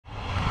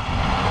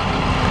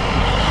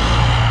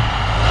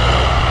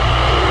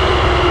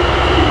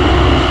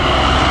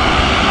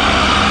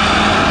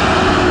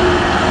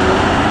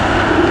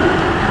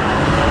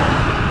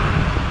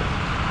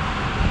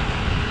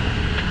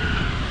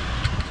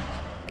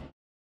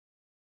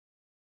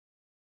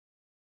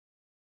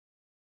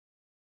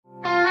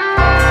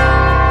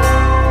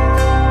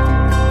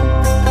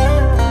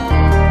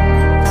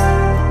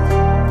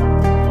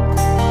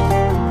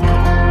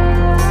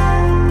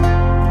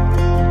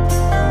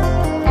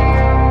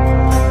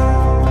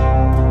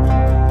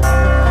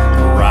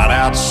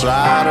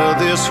side of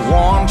this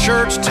one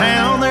church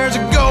town, there's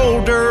a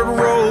gold dirt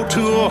road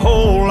to a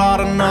whole lot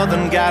of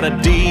nothing. Got a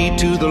deed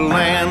to the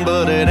land,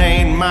 but it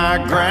ain't my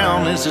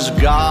ground. This is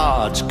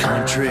God's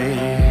country.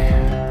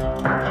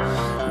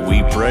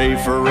 We pray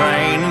for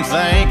rain and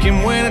thank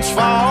Him when it's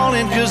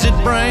falling, 'cause it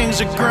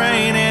brings a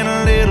grain and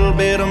a little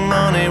bit of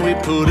money. We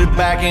put it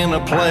back in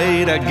the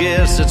plate, I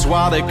guess that's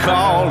why they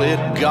call it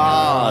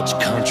God's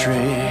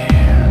country.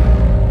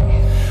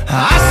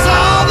 I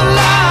saw the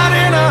light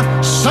in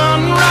a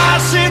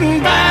sunrise, sitting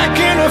back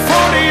in a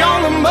 40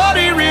 on the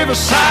muddy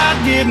riverside,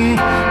 getting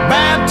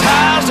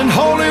baptized in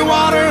holy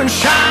water and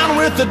shine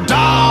with the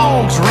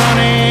dogs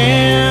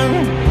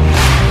running.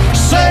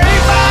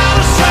 Saved by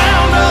the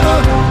sound of a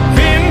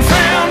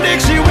pin-found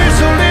Dixie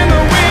whistle in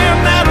the wind,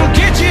 that'll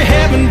get you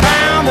heaven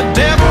bound. The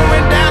devil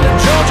went down to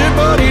Georgia,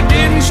 but he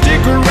didn't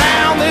stick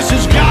around. This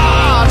is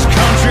God's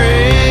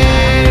country.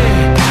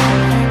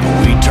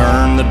 We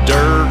turn the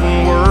dirt and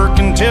work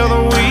until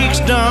the week's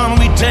done.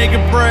 We take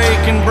a break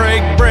and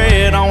break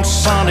bread on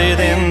Sunday,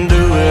 then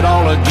do it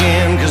all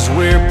again, 'cause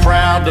we're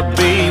proud to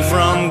be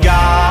from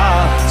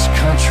God's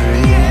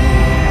country.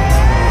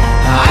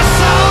 I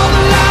saw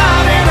the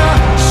light in a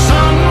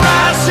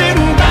sunrise,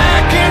 sitting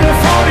back in a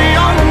 40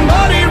 on the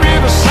muddy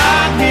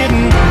riverside,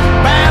 getting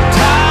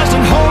baptized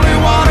in holy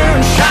water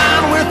and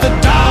shine with the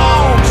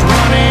dogs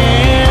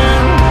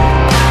running.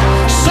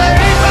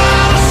 Saved by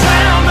the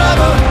sound of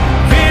a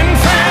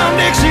pin-found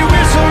Dixie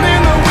whistle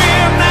in the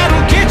wind,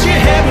 that'll get you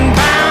heaven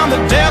bound.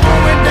 The devil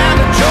went down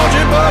to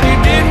Georgia, but he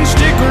didn't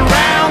stick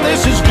around.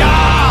 This is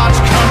God's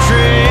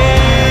country.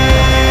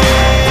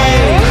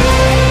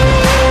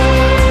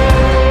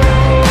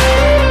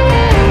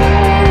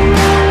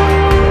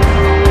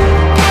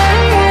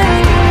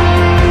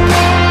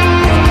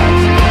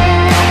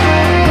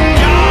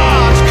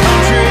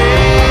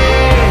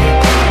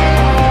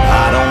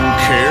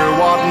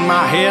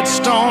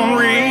 Headstone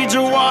reads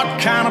or what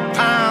kind of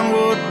pine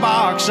wood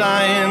box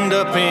I end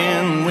up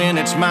in. When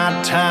it's my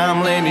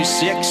time, lay me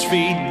 6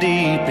 feet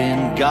deep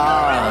in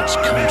God's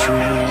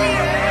country.